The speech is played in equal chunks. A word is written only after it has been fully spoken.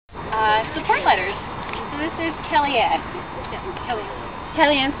support letters. So this is Kellyanne.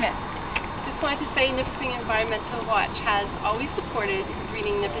 Kellyanne Smith. Just wanted to say Nipissing Environmental Watch has always supported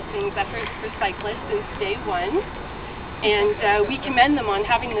Greening Nipissing's efforts for cyclists since day one. And we commend them on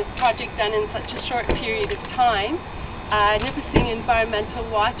having this project done in such a short period of time. Nipissing Environmental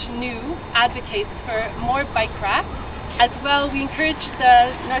Watch advocates for more bike racks. As well, we encourage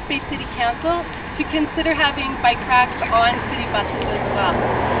the North Bay City Council to consider having bike racks on city buses as well.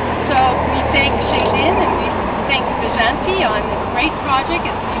 So we thank Shailin and we thank Vijanti on this great project.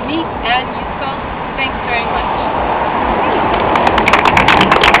 It's unique and useful. Thanks very much.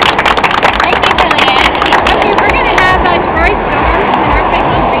 Thank you, Kellyanne. Okay, we're going to have Troy Storms, the North Bay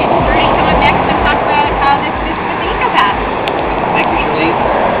Conservation Authority, come on next and talk about how this fits with the eco-path. Thank you, Shailin.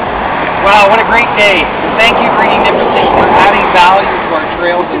 Wow, what a great day. Thank you, Greening Nipissing, for adding value to our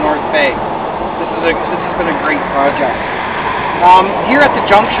trails in North Bay. This has been a great project. Here at the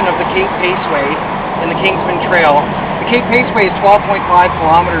junction of the Cape Paceway and the Kingsman Trail, the Cape Paceway is 12.5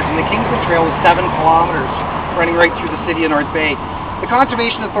 kilometers and the Kingsman Trail is 7 kilometers, running right through the city of North Bay. The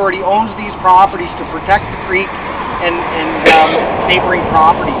Conservation Authority owns these properties to protect the creek and neighboring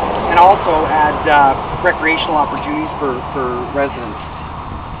property, and also add recreational opportunities for residents.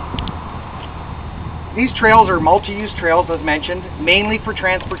 These trails are multi-use trails, as mentioned, mainly for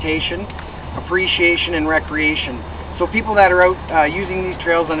transportation, appreciation, and recreation. So people that are out using these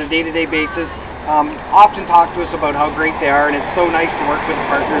trails on a day-to-day basis often talk to us about how great they are, and it's so nice to work with a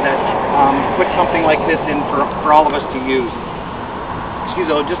partner that puts something like this in for all of us to use.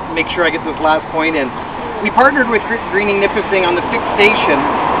 Excuse me, I'll just make sure I get this last point in. We partnered with Greening Nipissing on the 6th station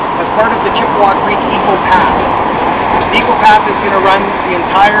as part of the Chippewa Creek Eco Path. The Eco Path is going to run the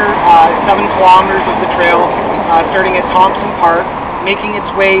entire 7 kilometers of the trail, starting at Thompson Park, making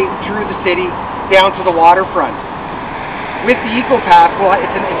its way through the city down to the waterfront. With the Eco Path,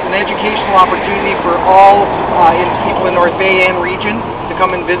 it's an educational opportunity for all people in North Bay and region to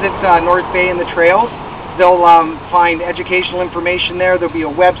come and visit North Bay and the trails. They'll find educational information there. There'll be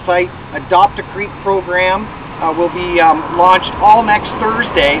a website. Adopt a Creek program will be launched all next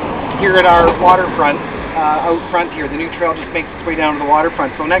Thursday here at our waterfront. Out front here. The new trail just makes its way down to the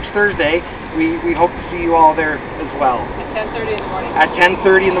waterfront. So next Thursday, we hope to see you all there as well. At 10:30 in the morning. At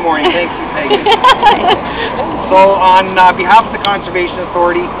 10:30 in the morning. Thank you, Peggy. So on behalf of the Conservation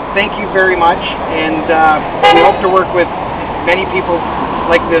Authority, thank you very much, and we hope to work with many people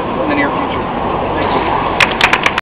like this in the near future.